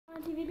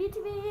TV,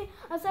 BTV.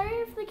 I'm sorry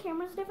if the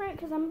camera's different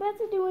because I'm about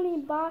to do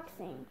an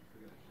unboxing,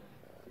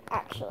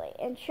 actually,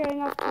 and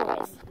showing off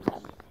toys.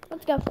 So,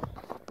 let's go.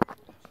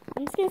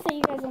 I'm just going to set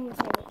you guys on the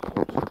table.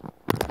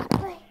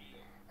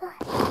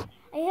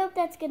 I hope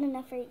that's good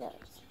enough for you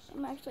guys.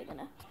 I'm actually going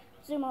to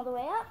zoom all the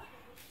way up.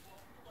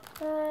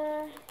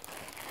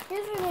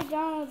 Here's the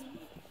McDonald's.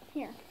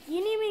 Here.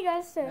 You need me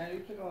guys to... Yeah, you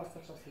took all the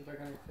stuff back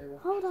on your table.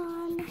 Hold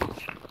on.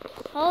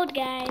 Hold,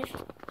 guys.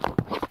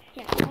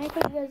 Here, let me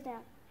put you guys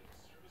down.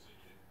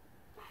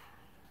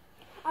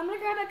 I'm going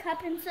to grab a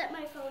cup and set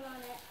my phone on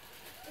it.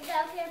 Is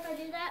that okay if I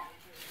do that?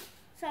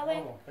 So that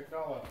way... Oh, pick it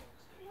all up.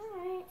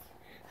 Alright.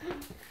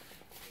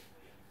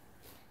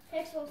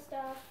 Pixel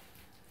stuff.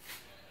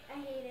 I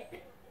hate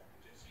it.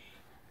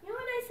 You know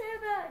what I said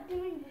about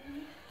doing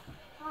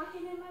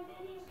talking in my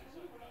videos?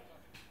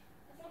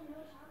 I said no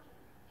talking.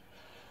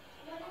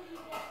 What if you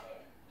just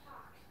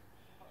talk?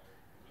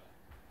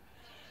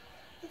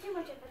 You're too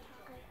much of a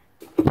talker.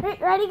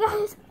 Alright, ready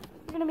guys?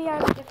 We're gonna be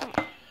out of different.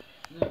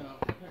 No,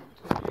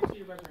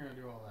 you your background and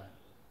do all that.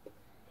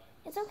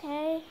 It's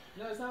okay.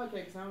 No, it's not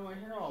okay because I don't want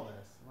to hear all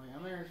this. Like,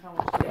 I'm not going to try to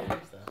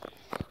watch stuff.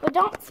 But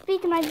don't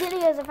speak in my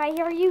videos. If I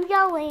hear you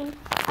yelling,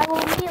 I will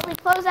immediately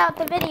close out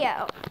the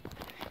video.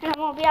 And I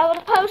won't be able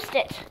to post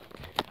it.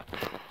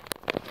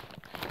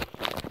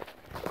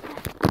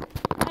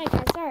 Alright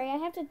guys, sorry. I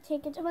have to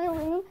take it to my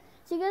room.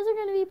 So you guys are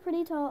going to be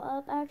pretty tall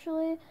up,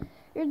 actually.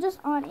 You're just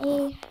on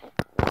a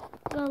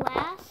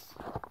glass,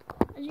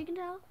 as you can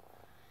tell.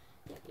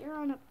 You're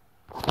on a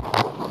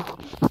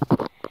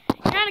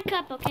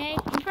cup, okay?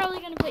 I'm probably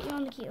going to put you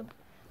on the cube.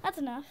 That's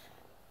enough.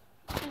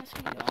 That's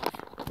going to go off.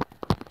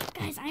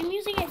 Guys, I'm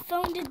using a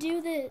phone to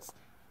do this.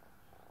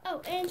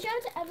 Oh, and shout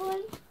out to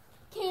Evelyn,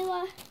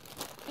 Kayla,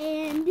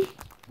 and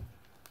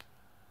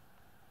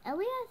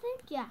Ellie, I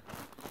think? Yeah.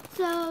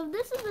 So,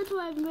 this is the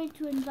toy I'm going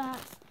to unbox.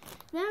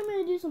 Then I'm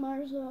going to do some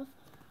other stuff.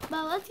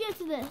 But let's get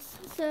to this.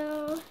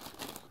 So,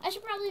 I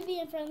should probably be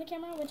in front of the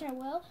camera, which I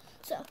will.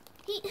 So,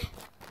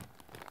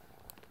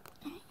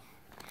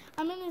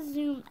 I'm going to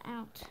zoom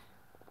out.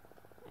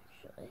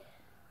 Actually.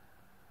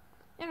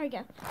 There we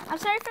go. I'm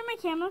sorry for my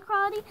camera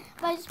quality,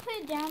 but I just put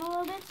it down a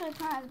little bit so it's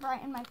not as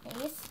bright in my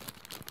face.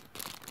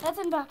 Let's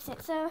unbox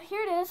it. So,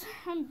 here it is.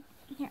 I'm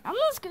going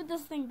to scoot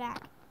this thing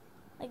back.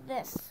 Like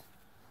this.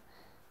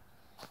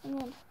 And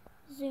then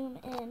zoom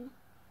in.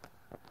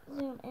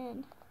 Zoom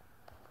in.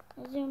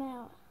 And zoom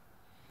out.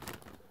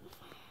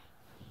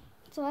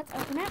 So let's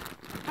open it.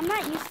 I'm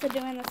not used to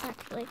doing this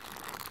actually.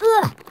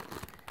 Ugh!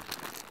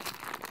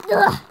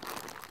 Ugh!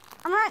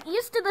 I'm not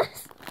used to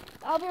this.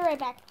 I'll be right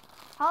back.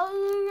 I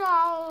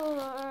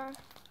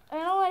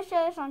don't want to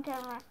show this on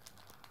camera.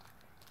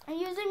 I'm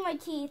using my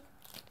teeth.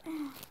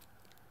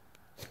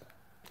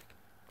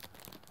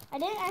 I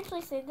didn't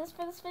actually save this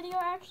for this video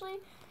actually.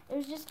 It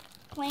was just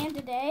planned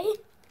today.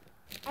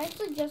 I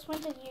actually just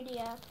went to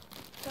UDF.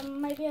 So it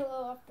might be a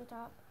little off the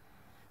top.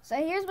 So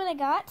here's what I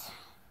got.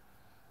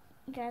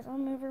 Guys, I'll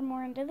move her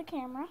more into the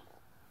camera.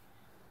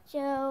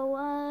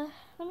 So,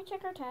 let me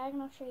check our tag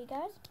and I'll show you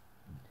guys.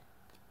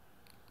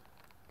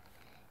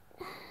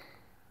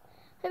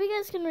 Hope you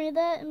guys can read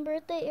that. And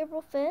birthday,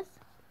 April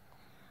 5th.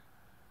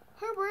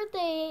 Her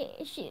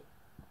birthday, she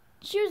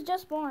was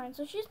just born,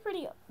 so she's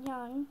pretty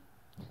young.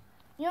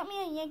 You want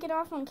me to yank it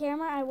off on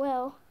camera? I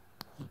will.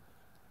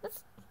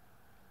 Let's...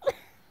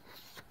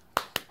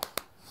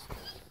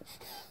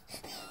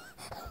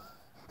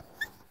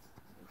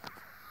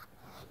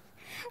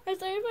 I'm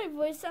sorry if my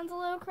voice sounds a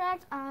little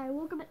cracked. I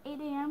woke up at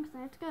 8 a.m. because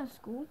I have to go to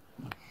school.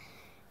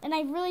 And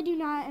I really do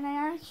not. And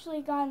I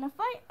actually got in a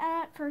fight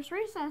at first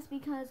recess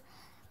because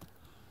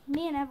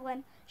me and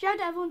Evelyn. Shout out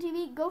to Evelyn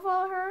TV. Go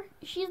follow her.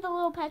 She's the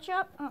little pet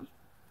shop.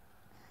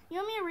 You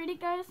want me to read it,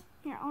 guys?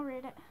 Here, I'll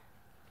read it.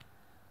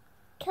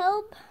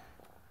 Kelby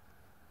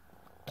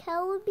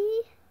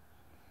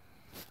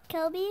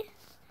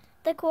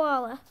the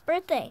koala.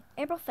 Birthday,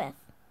 April 5th.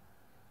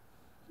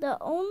 The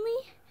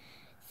only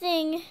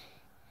thing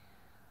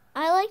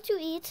I like to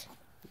eat,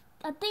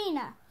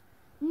 Athena.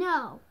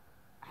 No.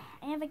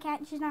 I have a cat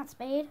and she's not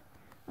spayed.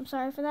 I'm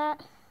sorry for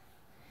that.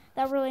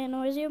 That really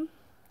annoys you.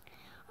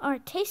 Are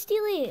tasty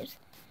leaves.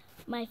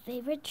 My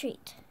favorite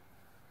treat.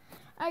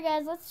 Alright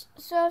guys, let's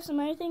show off some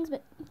other things,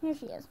 but here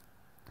she is.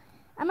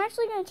 I'm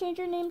actually going to change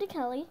her name to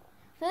Kelly.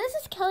 So this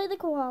is Kelly the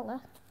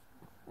koala.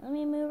 Let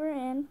me move her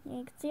in.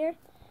 You can see her.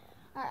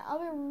 Alright, I'll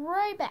be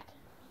right back.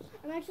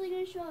 I'm actually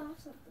going to show off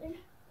something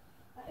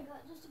that I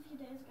got just a few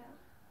days ago.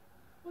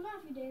 Well, not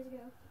a few days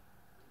ago.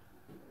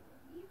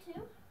 You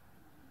too.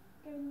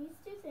 Grabbing these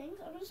two things.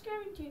 I'm just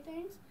grabbing two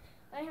things.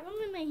 I have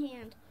them in my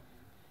hand.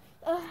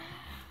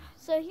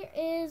 So here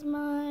is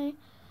my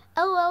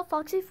LOL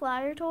Foxy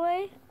Flyer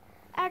toy.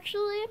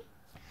 Actually,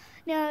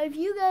 now if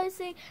you guys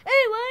say,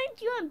 "Hey, why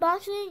aren't you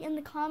unboxing?" in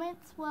the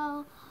comments,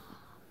 well,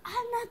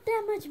 I'm not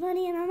that much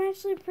money, and I'm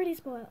actually pretty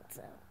spoiled.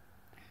 So,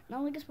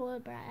 not like a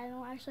spoiled brat. I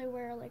don't actually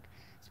wear like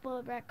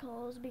spoiled brat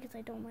clothes because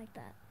I don't like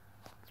that.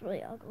 It's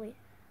really ugly.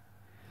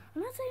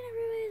 I'm not saying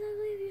everybody's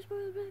ugly if you're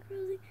spoiled brat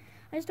clothing.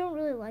 I just don't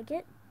really like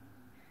it.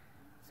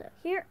 So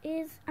here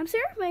is, I'm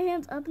sorry if my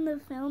hand's up in the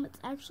film. It's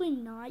actually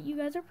not. You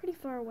guys are pretty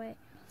far away.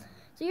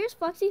 So here's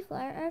Foxy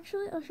Flyer.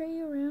 Actually, I'll show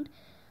you around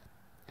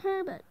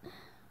her, but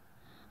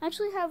I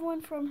actually have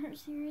one from her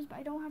series, but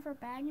I don't have her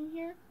bag in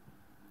here.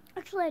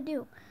 Actually, I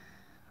do.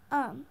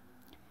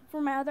 For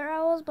my other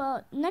owls,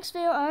 but next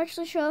video I'll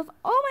actually show off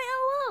all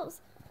my owls.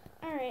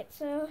 Alright,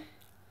 so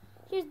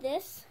here's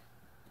this.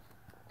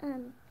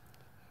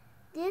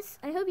 This,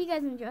 I hope you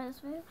guys enjoy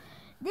this video.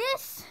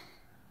 This,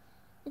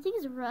 I think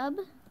is Rub.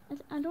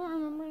 I don't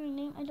remember her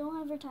name. I don't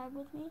have her tag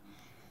with me.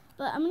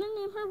 But I'm going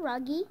to name her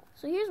Ruggy.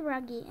 So here's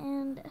Ruggy,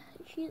 and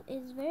she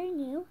is very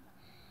new.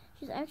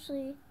 She's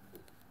actually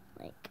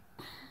like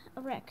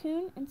a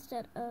raccoon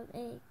instead of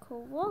a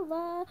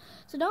koala.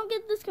 So don't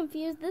get this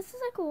confused. This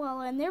is a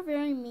koala, and they're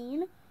very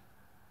mean.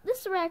 This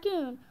is a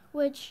raccoon,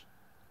 which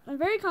are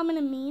very common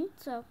and mean.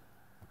 So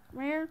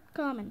rare,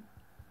 common.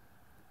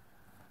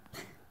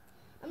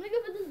 I'm going to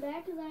go put this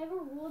back because I have a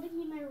rule to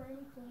keep my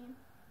room clean.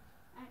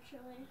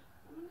 Actually,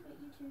 I'm going to put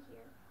you two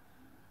here.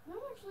 I'm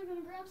actually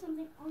going to grab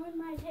something on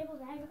my table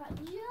that I got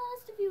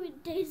just a few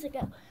days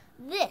ago.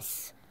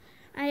 This.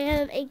 I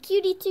have a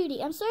cutie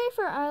tootie. I'm sorry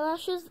for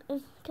eyelashes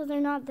because they're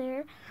not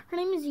there. Her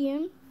name is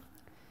Yoon.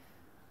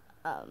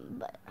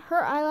 But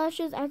her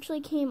eyelashes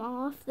actually came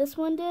off. This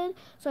one did.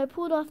 So I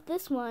pulled off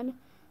this one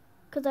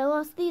because I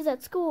lost these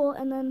at school.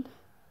 And then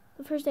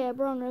the first day I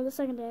brought her, the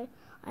second day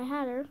I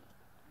had her.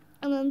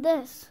 And then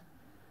this,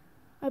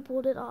 I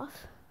pulled it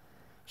off.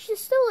 She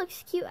still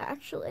looks cute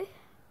actually.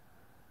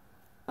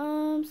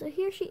 So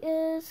here she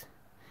is.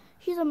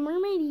 She's a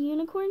mermaid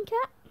unicorn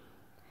cat.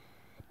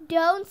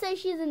 Don't say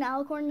she's an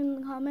alicorn in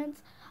the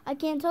comments. I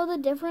can't tell the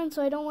difference,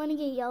 so I don't want to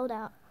get yelled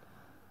at.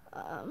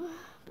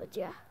 But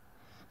yeah.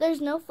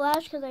 There's no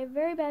flash because I have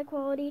very bad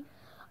quality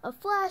of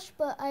flash,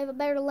 but I have a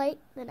better light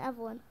than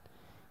Evelyn.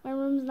 My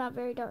room's not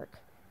very dark.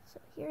 So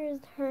here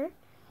is her.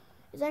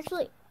 It's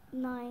actually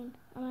 9.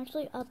 I'm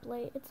actually up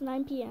late. It's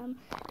 9 p.m.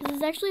 This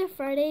is actually a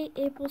Friday,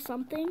 April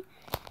something,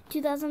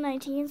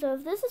 2019. So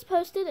if this is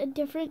posted a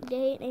different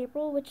day in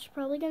April, which is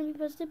probably going to be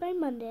posted by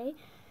Monday,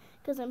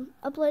 because I'm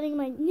uploading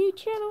my new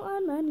channel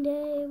on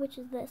Monday, which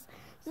is this.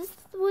 This is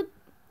what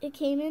it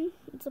came in.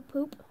 It's a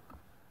poop.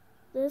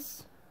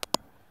 This.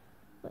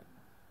 But,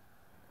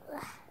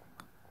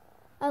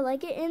 I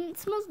like it, and it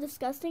smells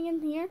disgusting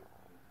in here.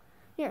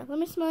 Here, let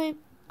me smell it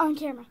on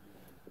camera.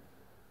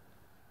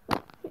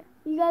 Here,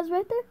 you guys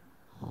right there?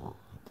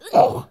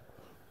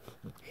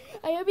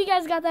 I hope you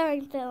guys got that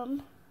on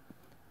film.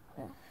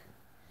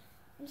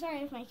 I'm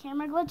sorry if my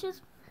camera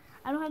glitches.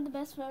 I don't have the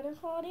best photo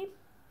quality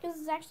because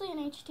it's actually an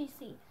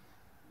HTC.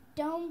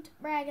 Don't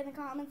brag in the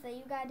comments that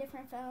you got a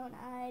different phone.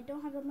 I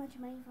don't have that much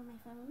money for my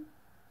phone.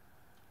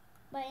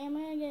 But I am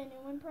going to get a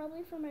new one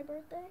probably for my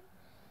birthday.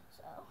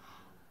 So,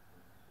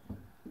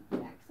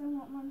 yeah, 'cause I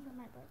want one for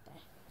my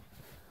birthday.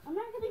 I'm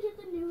not going to get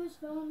the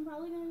newest phone. I'm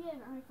probably going to get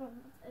an iPhone.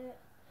 That's it.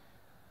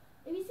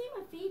 If you see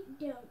my feet,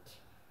 don't.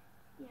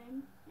 Yeah,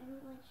 I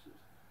don't like shoes.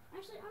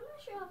 Actually, I'm going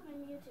to show off my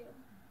YouTube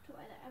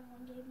toy that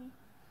Evelyn gave me.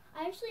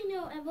 I actually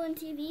know Evelyn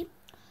TV.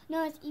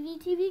 No, it's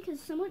EVTV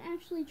because someone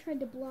actually tried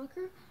to block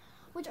her,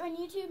 which on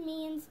YouTube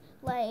means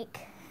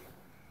like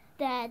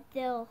that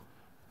they'll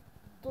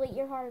delete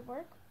your hard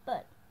work.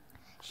 But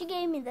she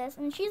gave me this,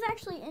 and she's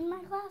actually in my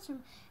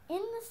classroom in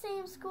the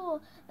same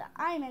school that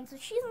I'm in. So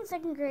she's in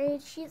 2nd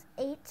grade. She's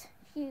 8.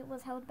 She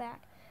was held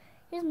back.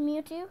 Here's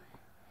Mewtwo.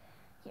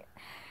 Here.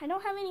 I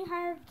don't have any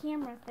higher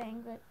camera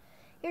thing, but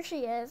here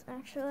she is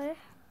actually.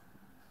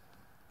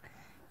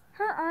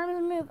 Her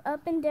arms move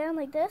up and down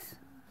like this.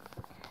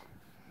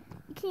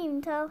 You can't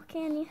even tell,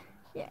 can you?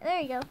 Yeah,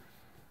 there you go.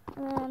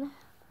 And then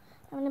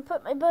I'm going to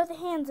put my both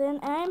hands in.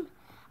 And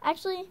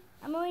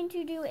I'm going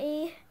to do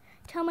a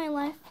Tell My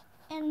Life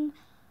in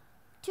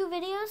 2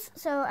 videos.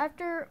 So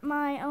after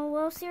my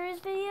LOL series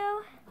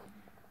video,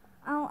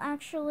 I'll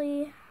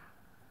actually...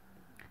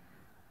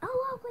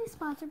 LOL, please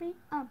sponsor me.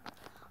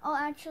 I'll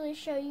actually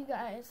show you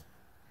guys.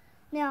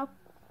 Now,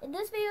 if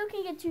this video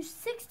can get to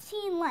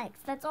 16 likes,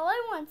 that's all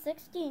I want,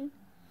 16.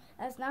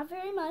 That's not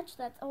very much,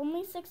 that's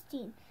only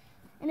 16.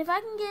 And if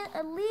I can get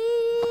at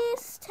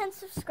least 10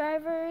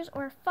 subscribers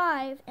or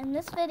 5 in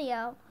this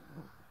video,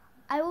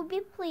 I will be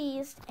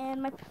pleased.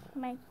 And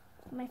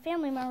my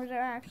family members are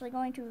actually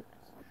going to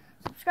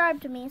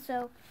subscribe to me,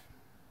 so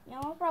you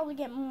know, I'll probably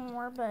get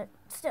more, but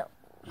still.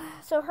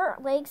 So her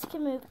legs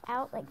can move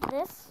out like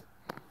this,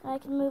 and I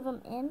can move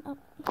them in. Oh,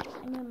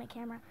 I moved my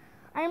camera.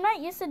 I'm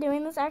not used to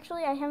doing this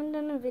actually. I haven't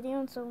done a video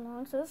in so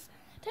long, so this is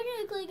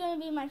technically going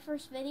to be my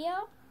first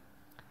video.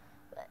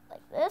 But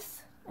like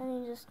this,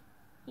 and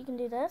you can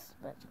do this,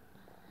 but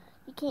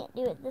you can't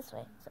do it this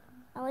way. So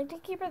I like to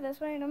keep her this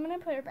way, and I'm going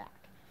to put her back.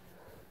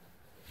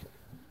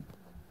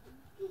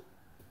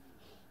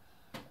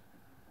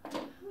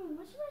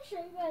 What should I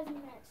show you guys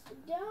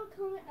next? Don't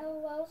comment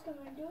LOLs because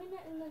I'm doing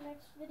that in the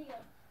next video.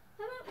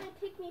 How about my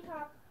Pick Me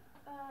Pop?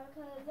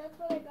 Because that's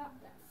what I got,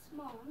 that's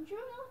small. I'm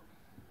showing off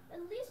at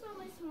least all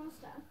my small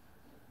stuff.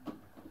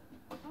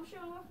 I'll show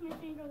off my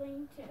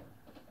fingerling too.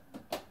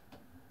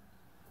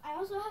 I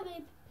also have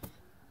a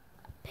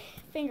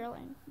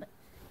fingerling, but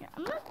Here,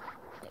 I'm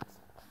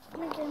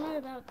gonna get it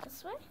about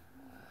this way.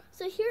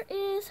 So here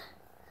is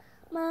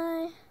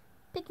my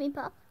Pick-Me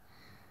Pup.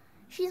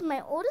 She's my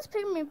oldest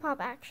Pick-Me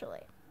Pup,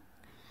 actually.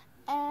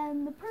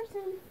 And the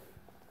person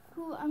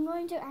who I'm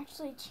going to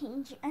actually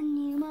change a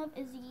name of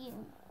is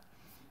Yoon.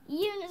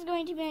 Yoon is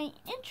going to be my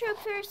intro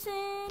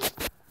person.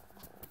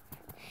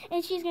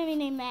 And she's going to be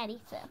named Maddie,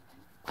 so.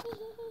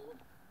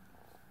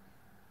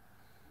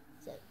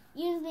 So,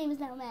 Yoon's name is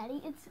now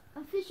Maddie. It's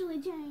officially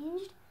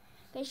changed.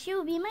 Because she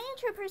will be my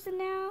intro person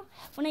now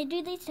when I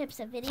do these types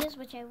of videos,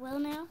 which I will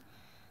now.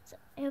 So,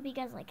 I hope you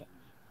guys like it.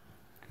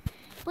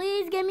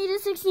 Please get me to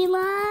 16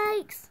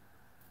 likes.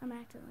 I'm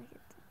acting like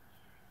it.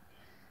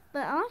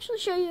 But I'll actually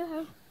show you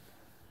how.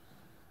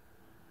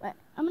 But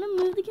I'm going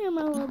to move the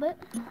camera a little bit.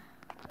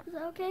 Is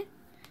that okay?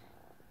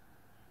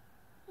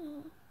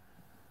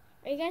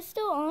 Are you guys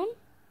still on?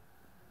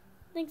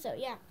 I think so,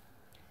 yeah.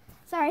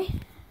 Sorry.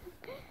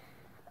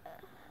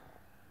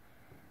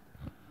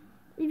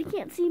 If you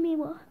can't see me,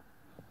 well.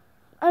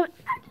 Oh,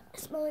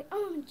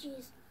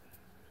 jeez.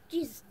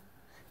 Jesus.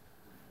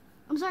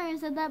 I'm sorry I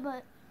said that,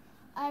 but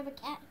I have a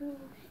cat who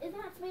is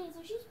not Spain,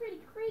 so she's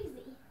pretty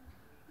crazy.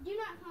 Do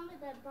not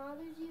comment that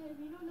bothers you. If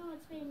you don't know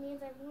what Spain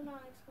means, I will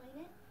not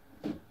explain it.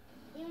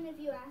 Even if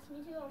you ask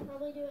me to, I'll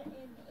probably do it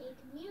in a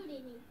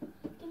community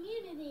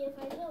if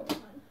I build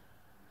one.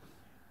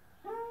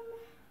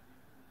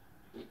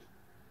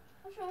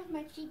 I'll show off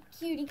my cheap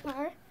cutie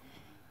car.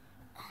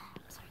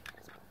 Sorry,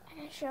 I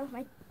gotta show off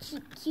my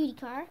cheap cutie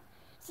car.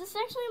 So this is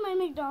actually my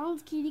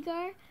McDonald's cutie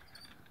car.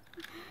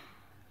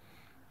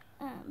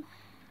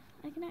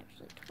 I can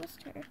actually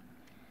twist her.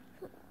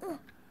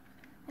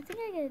 I think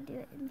I gotta do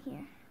it in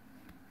here.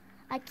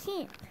 I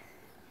can't.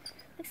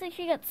 Looks like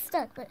she got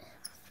stuck, but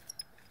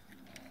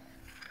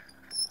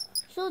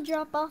she'll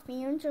drop off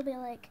me and she'll be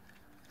like,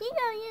 "Here you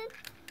go,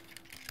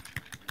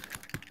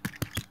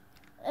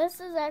 Ian." This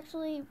is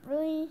actually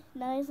really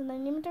nice, and I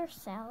named her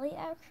Sally,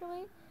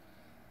 actually.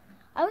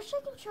 I wish I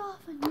could show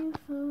off a new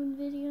phone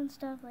video and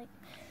stuff. Like,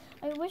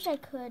 I wish I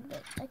could,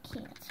 but I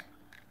can't.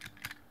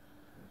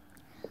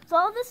 So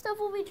all this stuff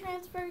will be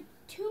transferred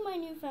to my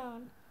new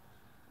phone,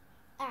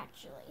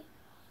 actually.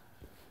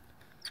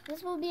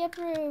 This will be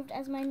approved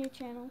as my new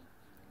channel.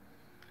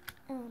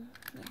 Yeah.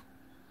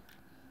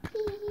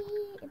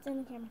 It's in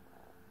the camera.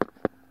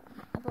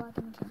 I'm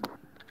blocking the camera.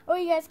 Oh,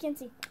 you guys can't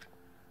see.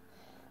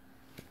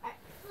 Alright,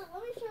 so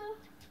let me show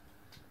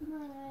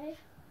my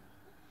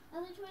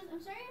other toys.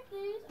 I'm sorry if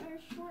these are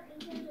short in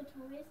terms of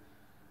toys.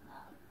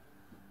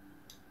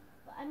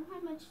 But I don't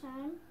have much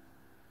time.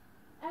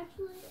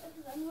 Actually,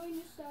 because I'm going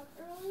to stop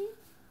early.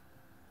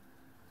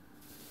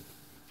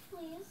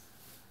 Please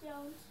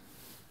don't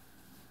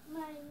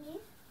mind me.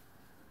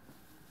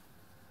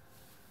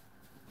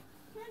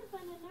 I'm trying to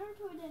find another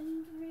toy to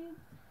read.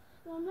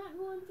 So I'm not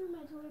going through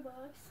my toy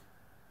box.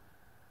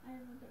 I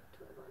have a big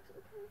toy box,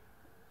 okay?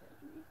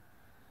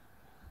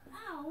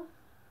 Ow!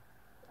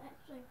 That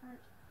actually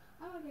hurt.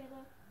 I'm okay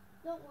though.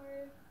 Don't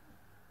worry.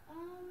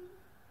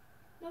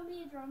 Don't be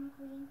a drama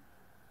queen.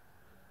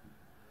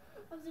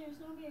 I'm serious,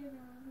 don't be a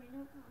drama queen, no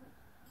comment.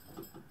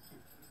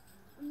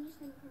 I'm just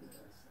gonna put this.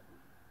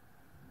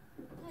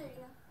 There you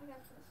go. I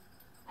got this.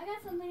 I got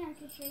something I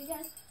could show you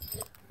guys.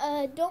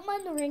 Don't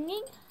mind the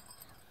ringing.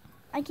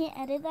 I can't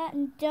edit that.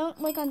 And don't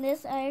look on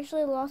this. I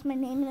actually lost my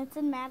name and it's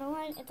in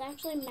Madeline. It's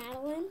actually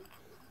Madeline.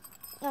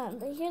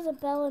 But here's a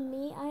Belle and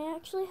me. I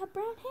actually have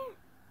brown hair.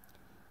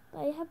 But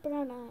I have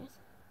brown eyes.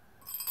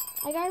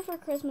 I got her for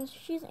Christmas.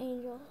 She's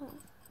Angel.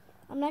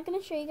 I'm not going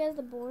to show you guys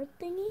the board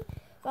thingy.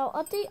 But I'll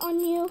update on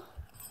you.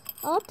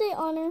 I'll update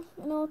on her.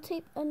 And I'll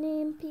tape a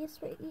name piece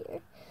right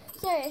here.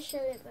 Sorry I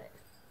showed it, but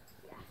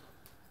yeah.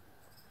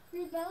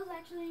 Her Belle's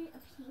actually a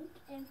pink.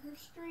 And her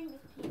string is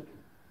pink.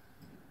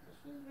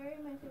 She's very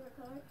my favorite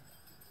color.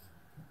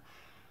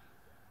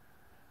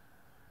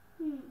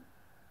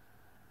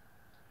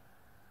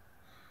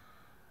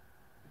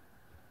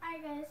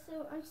 Alright guys, so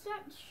I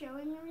stopped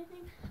showing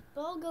everything,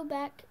 but I'll go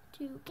back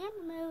to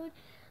camera mode.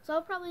 So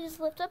I'll probably just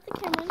lift up the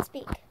camera and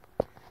speak.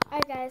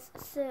 Alright guys,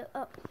 so,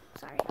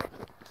 sorry.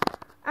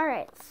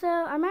 Alright, so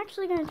I'm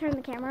actually going to turn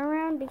the camera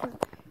around because,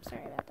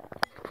 sorry about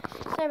that.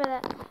 Sorry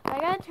about that. I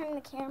gotta turn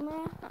the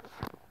camera,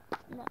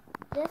 no,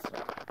 this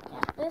way.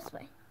 Yeah, this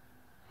way.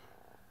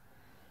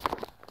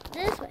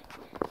 This way.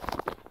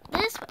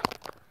 This way.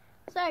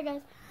 Sorry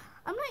guys.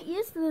 I'm not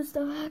used to this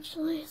stuff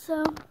actually,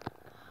 so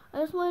I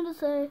just wanted to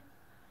say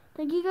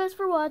thank you guys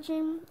for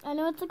watching. I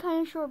know it's a kind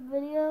of short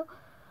video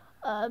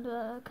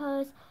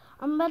because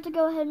I'm about to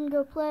go ahead and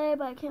go play,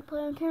 but I can't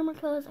play on camera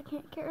because I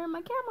can't carry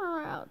my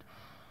camera around.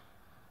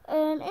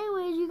 And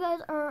anyways, you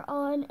guys are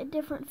on a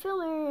different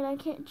filmer and I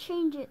can't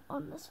change it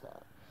on this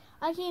phone.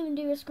 I can't even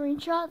do a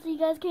screenshot, so you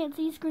guys can't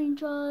see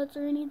screenshots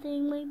or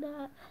anything like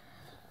that.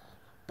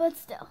 But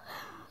still.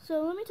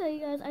 So let me tell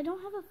you guys, I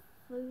don't have a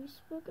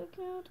Facebook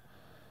account,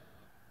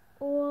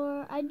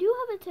 or I do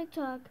have a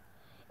TikTok.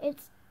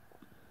 It's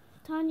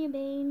Tanya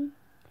Bain,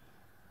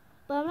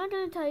 but I'm not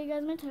going to tell you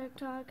guys my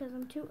TikTok because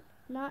I'm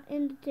not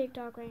into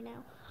TikTok right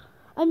now.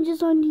 I'm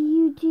just on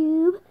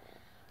YouTube,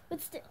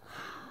 but still.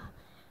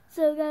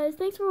 So guys,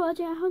 thanks for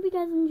watching. I hope you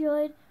guys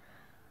enjoyed.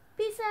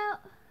 Peace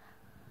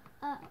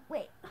out.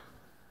 Wait.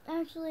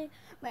 Actually,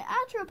 my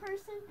outro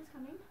person is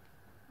coming.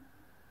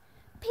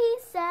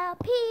 Peace out.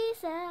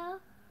 Peace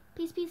out.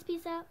 Peace, peace,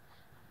 peace out.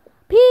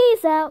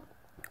 Peace out.